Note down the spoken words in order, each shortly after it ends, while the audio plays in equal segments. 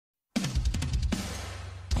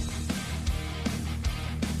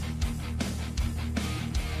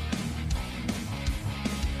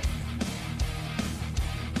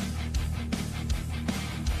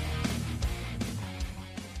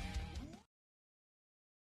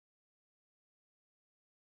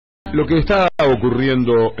Lo que está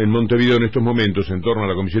ocurriendo en Montevideo en estos momentos en torno a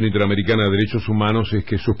la Comisión Interamericana de Derechos Humanos es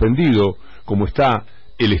que, suspendido como está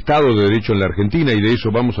el Estado de Derecho en la Argentina, y de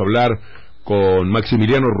eso vamos a hablar con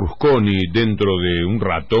Maximiliano Rusconi dentro de un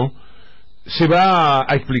rato, se va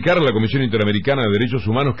a explicar a la Comisión Interamericana de Derechos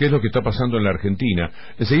Humanos qué es lo que está pasando en la Argentina.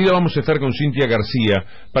 Enseguida vamos a estar con Cintia García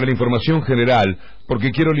para la información general,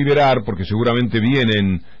 porque quiero liberar, porque seguramente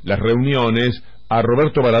vienen las reuniones, a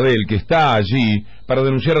Roberto Baradel, que está allí para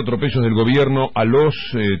denunciar atropellos del gobierno a los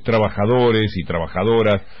trabajadores y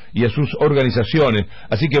trabajadoras y a sus organizaciones.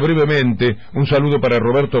 Así que brevemente, un saludo para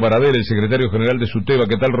Roberto Baradel, el secretario general de SUTEBA.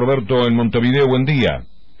 ¿Qué tal, Roberto, en Montevideo? Buen día.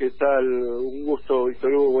 ¿Qué tal? Un gusto,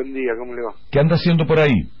 Víctor Hugo, buen día, ¿cómo le va? ¿Qué anda haciendo por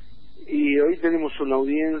ahí? Y hoy tenemos una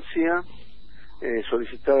audiencia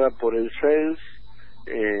solicitada por el CELS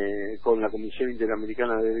con la Comisión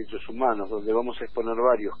Interamericana de Derechos Humanos, donde vamos a exponer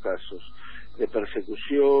varios casos de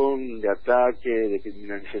persecución, de ataque, de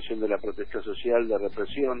criminalización de la protesta social, de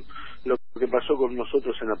represión, lo que pasó con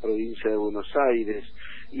nosotros en la provincia de Buenos Aires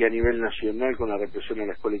y a nivel nacional con la represión a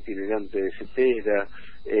la escuela itinerante de Cetera,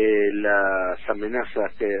 las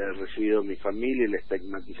amenazas que ha recibido mi familia, la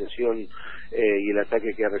estigmatización y el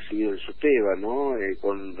ataque que ha recibido el SUTEBA, ¿no?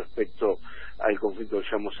 Con respecto al conflicto que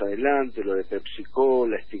llevamos adelante, lo de PepsiCo,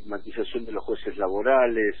 la estigmatización de los jueces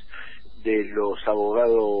laborales, de los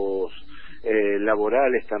abogados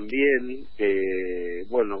laborales también,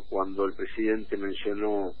 bueno, cuando el presidente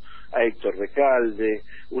mencionó a Héctor Recalde,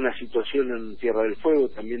 una situación en Tierra del Fuego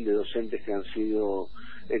también de docentes que han sido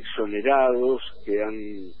exonerados, que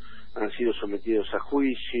han sido sometidos a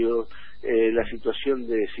juicio, la situación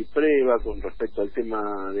de Cipreva con respecto al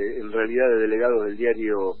tema en realidad de delegados del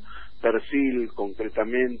diario Perfil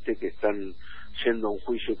concretamente, que están yendo a un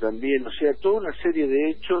juicio también, o sea, toda una serie de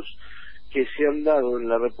hechos que se han dado en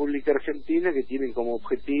la República Argentina que tienen como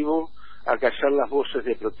objetivo acallar las voces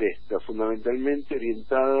de protesta, fundamentalmente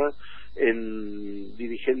orientadas en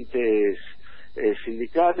dirigentes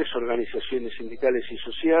sindicales, organizaciones sindicales y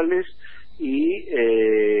sociales, y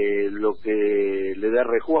lo que le da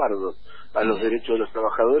resguardo a los derechos de los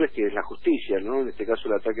trabajadores, que es la justicia, ¿no? En este caso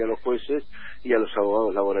el ataque a los jueces y a los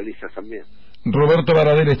abogados laboralistas también. Roberto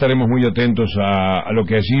Baradel, estaremos muy atentos a lo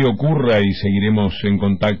que allí ocurra y seguiremos en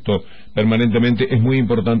contacto permanentemente. Es muy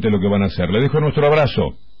importante lo que van a hacer. Le dejo nuestro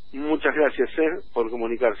abrazo. Muchas gracias por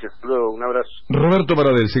comunicarse. Hasta luego, un abrazo. Roberto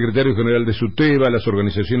Baradel, secretario general de SUTEBA, las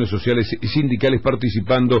organizaciones sociales y sindicales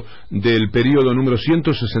participando del periodo número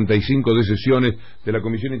 165 de sesiones de la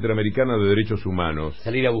Comisión Interamericana de Derechos Humanos.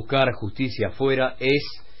 Salir a buscar justicia afuera es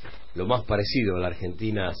lo más parecido a la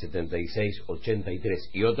Argentina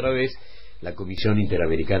 76-83 y otra vez la Comisión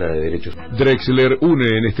Interamericana de Derechos Humanos. Drexler une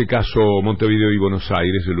en este caso Montevideo y Buenos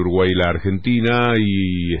Aires, el Uruguay y la Argentina,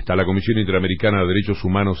 y está la Comisión Interamericana de Derechos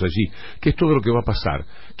Humanos allí. ¿Qué es todo lo que va a pasar?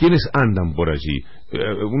 ¿Quiénes andan por allí?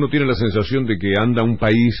 Uno tiene la sensación de que anda un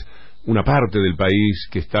país, una parte del país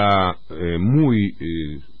que está muy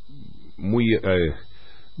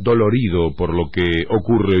dolorido por lo que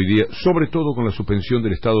ocurre hoy día, sobre todo con la suspensión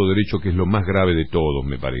del Estado de Derecho, que es lo más grave de todo,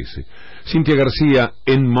 me parece. Cintia García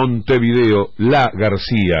en Montevideo, la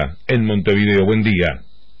García en Montevideo. Buen día.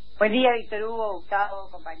 Buen día, Víctor Hugo, Gustavo,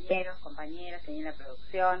 compañeros, compañeras en la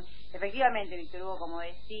producción. Efectivamente, Víctor Hugo, como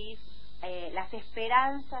decís, las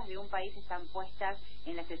esperanzas de un país están puestas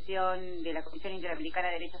en la sesión de la Comisión Interamericana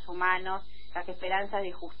de Derechos Humanos, las esperanzas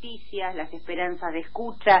de justicia, las esperanzas de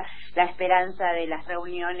escucha, la esperanza de las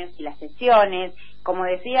reuniones y las sesiones. Como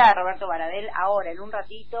decía Roberto Baradel, ahora en un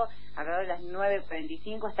ratito, alrededor de las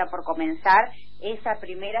 9:45, está por comenzar esa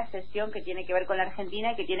primera sesión que tiene que ver con la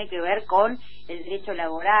Argentina y que tiene que ver con el derecho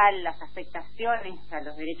laboral, las afectaciones a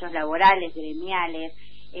los derechos laborales, gremiales.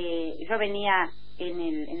 Yo venía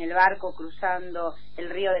en el barco cruzando el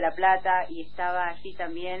Río de la Plata y estaba allí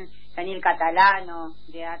también Daniel Catalano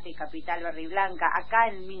de ATE Capital Barri Blanca. Acá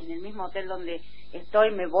en el mismo hotel donde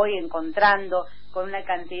estoy me voy encontrando con una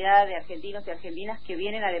cantidad de argentinos y argentinas que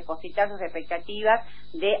vienen a depositar sus expectativas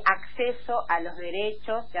de acceso a los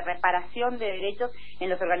derechos, de reparación de derechos en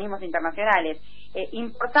los organismos internacionales.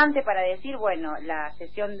 Importante para decir, bueno, la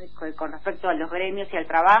sesión con respecto a los gremios y al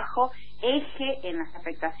trabajo, eje en las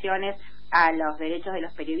afectaciones a los derechos de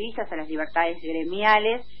los periodistas, a las libertades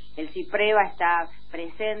gremiales. El Cipreva está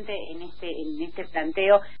presente en este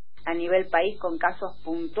planteo a nivel país con casos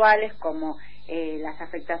puntuales como las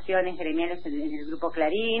afectaciones gremiales en el Grupo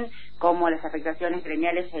Clarín, como las afectaciones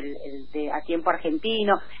gremiales a tiempo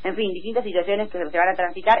argentino, en fin, distintas situaciones que se van a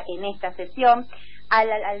transitar en esta sesión.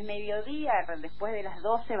 Al mediodía, después de las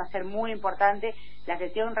 12, va a ser muy importante la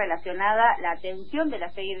sesión relacionada, la atención de la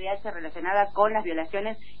CIDH relacionada con las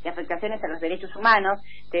violaciones y afectaciones a los derechos humanos.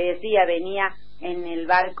 Te decía, venía en el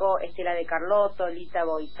barco Estela de Carlotto, Lita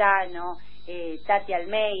Boitano, Tati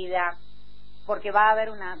Almeida, porque va a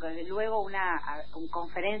haber luego una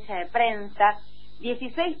conferencia de prensa.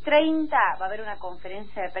 16:30 va a haber una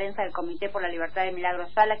conferencia de prensa del Comité por la Libertad de Milagro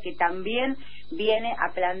Sala, que también viene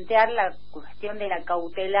a plantear la cuestión de la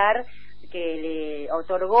cautelar que le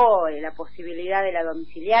otorgó la posibilidad de la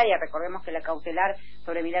domiciliaria. Recordemos que la cautelar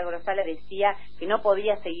sobre Milagro Sala decía que no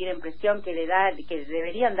podía seguir en prisión, que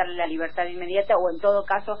deberían darle la libertad inmediata o en todo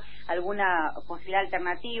caso alguna posibilidad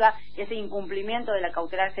alternativa. Ese incumplimiento de la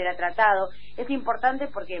cautelar será tratado. Es importante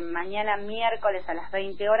porque mañana miércoles a las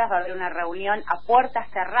 20 horas va a haber una reunión a puertas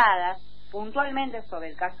cerradas puntualmente sobre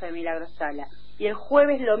el caso de Milagro Sala, y el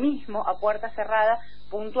jueves lo mismo a puertas cerradas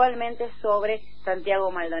puntualmente sobre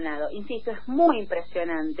Santiago Maldonado. Insisto, es muy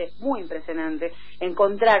impresionante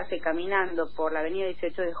encontrarse caminando por la avenida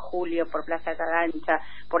 18 de Julio, por Plaza Cagancha,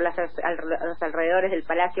 por los alrededores del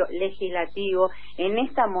Palacio Legislativo, en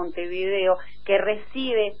esta Montevideo que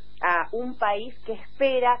recibe a un país que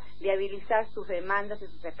espera viabilizar sus demandas y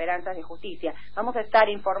sus esperanzas de justicia. Vamos a estar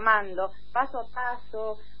informando paso a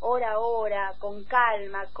paso, hora a hora, con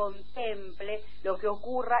calma, con temple, lo que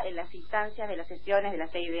ocurra en las instancias de las sesiones de la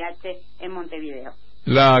CIDH en Montevideo.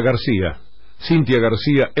 Cintia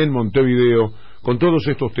García en Montevideo, con todos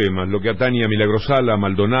estos temas, lo que atañe a Milagro Sala, a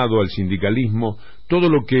Maldonado, al sindicalismo, todo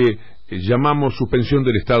lo que llamamos suspensión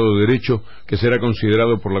del Estado de Derecho, que será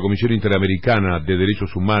considerado por la Comisión Interamericana de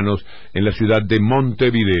Derechos Humanos en la ciudad de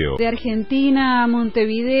Montevideo. De Argentina a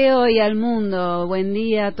Montevideo y al mundo. Buen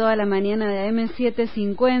día, toda la mañana de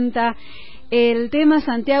AM750. El tema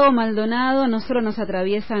Santiago Maldonado no solo nos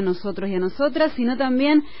atraviesa a nosotros y a nosotras, sino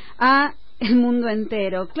también a el mundo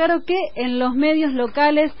entero. Claro que en los medios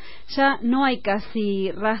locales ya no hay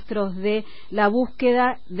casi rastros de la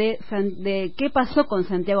búsqueda de qué pasó con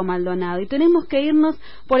Santiago Maldonado, y tenemos que irnos,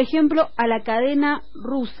 por ejemplo, a la cadena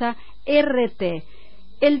rusa RT.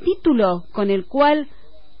 El título con el cual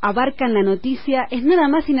abarcan la noticia es nada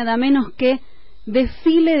más y nada menos que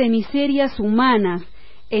Desfile de miserias humanas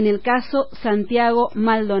en el caso Santiago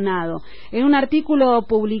Maldonado. En un artículo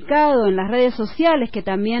publicado en las redes sociales, que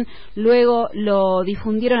también luego lo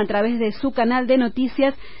difundieron a través de su canal de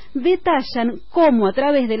noticias, detallan cómo a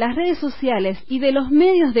través de las redes sociales y de los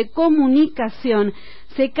medios de comunicación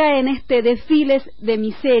se caen desfiles de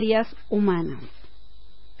miserias humanas.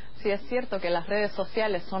 Si es cierto que las redes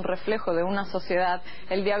sociales son reflejo de una sociedad,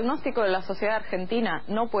 el diagnóstico de la sociedad argentina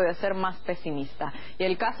no puede ser más pesimista. Y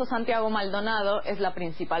el caso Santiago Maldonado es la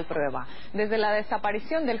principal prueba. Desde la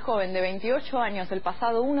desaparición del joven de 28 años el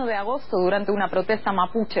pasado 1 de agosto durante una protesta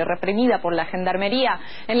mapuche reprimida por la gendarmería,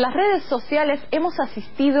 en las redes sociales hemos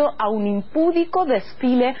asistido a un impúdico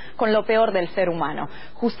desfile con lo peor del ser humano.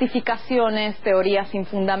 Justificaciones, teorías sin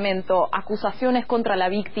fundamento, acusaciones contra la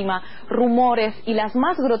víctima, rumores y las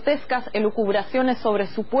más grotescas elucubraciones sobre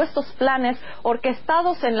supuestos planes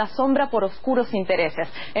orquestados en la sombra por oscuros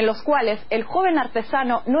intereses, en los cuales el joven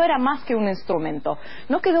artesano no era más que un instrumento.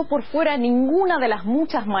 No quedó por fuera ninguna de las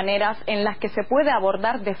muchas maneras en las que se puede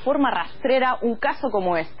abordar de forma rastrera un caso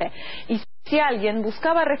como este. Y si alguien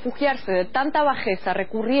buscaba refugiarse de tanta bajeza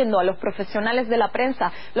recurriendo a los profesionales de la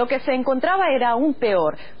prensa, lo que se encontraba era aún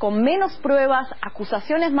peor, con menos pruebas,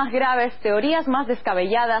 acusaciones más graves, teorías más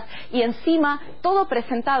descabelladas y encima todo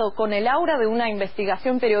presentado con el aura de una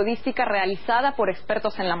investigación periodística realizada por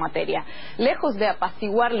expertos en la materia. Lejos de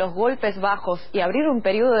apaciguar los golpes bajos y abrir un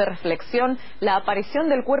periodo de reflexión, la aparición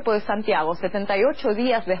del cuerpo de Santiago 78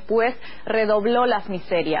 días después redobló las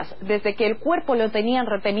miserias. Desde que el cuerpo lo tenían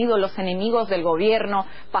retenido los enemigos del gobierno,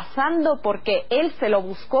 pasando porque él se lo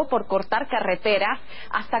buscó por cortar carreteras,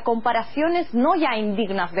 hasta comparaciones no ya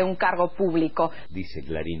indignas de un cargo público. Dice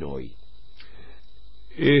Clarín hoy.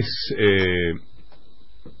 Es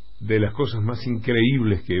de las cosas más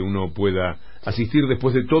increíbles que uno pueda asistir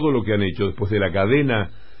después de todo lo que han hecho, después de la cadena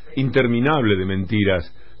interminable de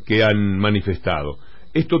mentiras que han manifestado.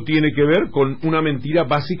 Esto tiene que ver con una mentira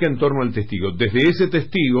básica en torno al testigo. Desde ese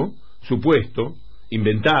testigo supuesto,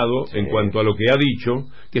 inventado, sí, en cuanto a lo que ha dicho,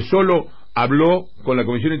 que solo habló con la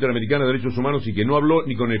Comisión Interamericana de Derechos Humanos y que no habló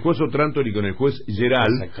ni con el juez Otranto ni con el juez Geral,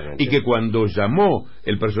 y que cuando llamó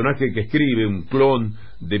el personaje que escribe, un clon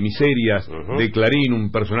de miserias de Clarín,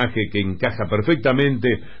 un personaje que encaja perfectamente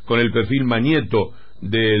con el perfil mañeto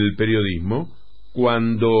del periodismo,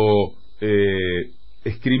 cuando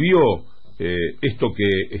escribió esto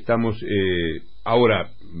que estamos ahora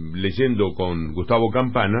leyendo con Gustavo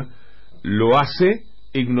Campana, lo hace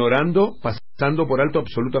ignorando, pasando por alto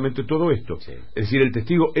absolutamente todo esto. Sí. Es decir, el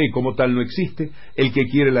testigo E como tal no existe, el que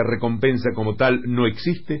quiere la recompensa como tal no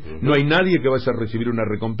existe, no hay nadie que vaya a recibir una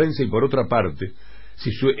recompensa, y por otra parte,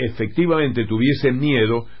 si efectivamente tuviese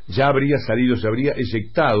miedo, ya habría salido, se habría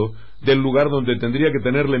eyectado del lugar donde tendría que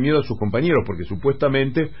tenerle miedo a sus compañeros, porque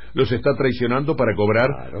supuestamente los está traicionando para cobrar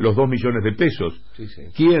los 2 millones de pesos. Sí, sí.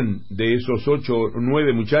 ¿Quién de esos 8 o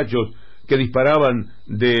 9 muchachos que disparaban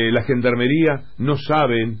de la gendarmería no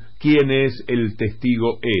saben quién es el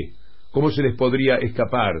testigo E? ¿Cómo se les podría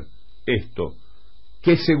escapar esto?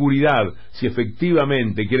 ¿Qué seguridad, si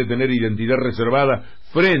efectivamente quiere tener identidad reservada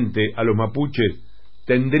frente a los mapuches,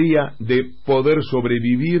 tendría de poder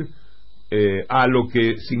sobrevivir a lo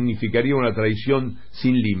que significaría una traición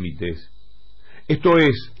sin límites? Esto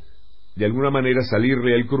es, de alguna manera,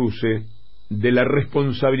 salirle al cruce de la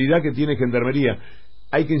responsabilidad que tiene Gendarmería.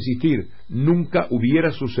 Hay que insistir, nunca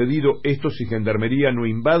hubiera sucedido esto si Gendarmería no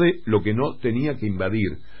invade lo que no tenía que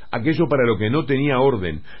invadir, aquello para lo que no tenía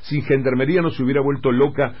orden. Si Gendarmería no se hubiera vuelto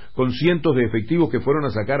loca con cientos de efectivos que fueron a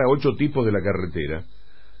sacar a 8 tipos de la carretera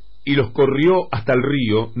y los corrió hasta el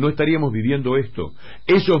río, no estaríamos viviendo esto.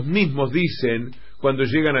 Ellos mismos dicen, cuando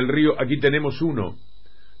llegan al río, aquí tenemos uno,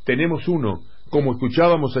 como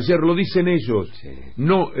escuchábamos ayer, lo dicen ellos, sí.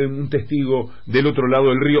 No un testigo del otro lado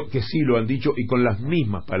del río, que sí lo han dicho y con las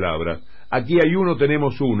mismas palabras. Aquí hay uno,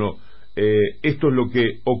 tenemos uno. Esto es lo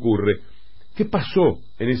que ocurre. ¿Qué pasó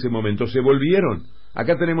en ese momento? ¿Se volvieron?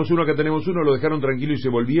 Acá tenemos uno, lo dejaron tranquilo y se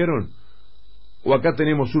volvieron. O acá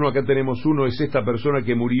tenemos uno, es esta persona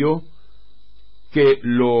que murió,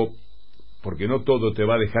 porque no todo te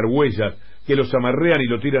va a dejar huellas, que los amarrean y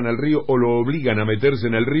lo tiran al río o lo obligan a meterse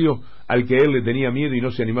en el río al que él le tenía miedo y no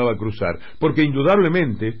se animaba a cruzar, porque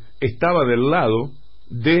indudablemente estaba del lado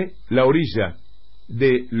de la orilla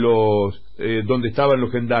de donde estaban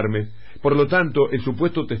los gendarmes. Por lo tanto, el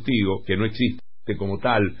supuesto testigo, que no existe como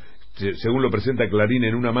tal, según lo presenta Clarín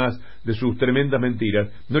en una más de sus tremendas mentiras,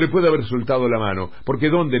 no le puede haber soltado la mano, porque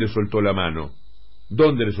 ¿dónde le soltó la mano?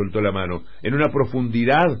 ¿En una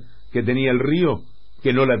profundidad que tenía el río,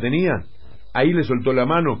 que no la tenía? Ahí le soltó la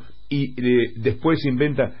mano y después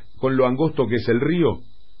inventa con lo angosto que es el río.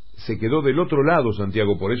 Se quedó del otro lado,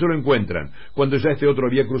 Santiago, por eso lo encuentran, cuando ya este otro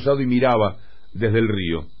había cruzado y miraba desde el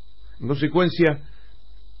río. En consecuencia,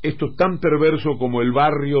 esto es tan perverso como el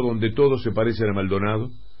barrio donde todos se parecen a Maldonado.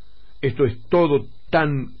 Esto es todo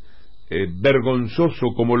tan vergonzoso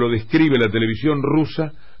como lo describe la televisión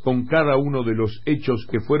rusa, con cada uno de los hechos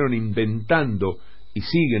que fueron inventando y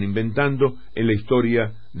siguen inventando en la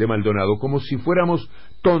historia de Maldonado, como si fuéramos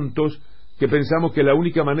tontos que pensamos que la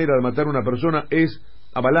única manera de matar a una persona es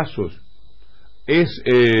a balazos, es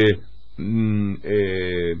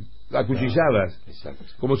a cuchilladas,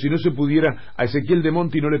 como si no se pudiera. A Ezequiel de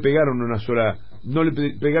Monti no le pegaron no le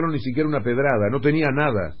pegaron ni siquiera una pedrada, no tenía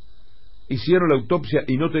nada. Hicieron la autopsia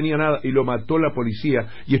y no tenía nada, y lo mató la policía,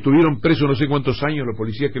 y estuvieron presos no sé cuántos años los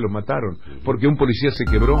policías que los mataron, porque un policía se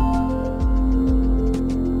quebró.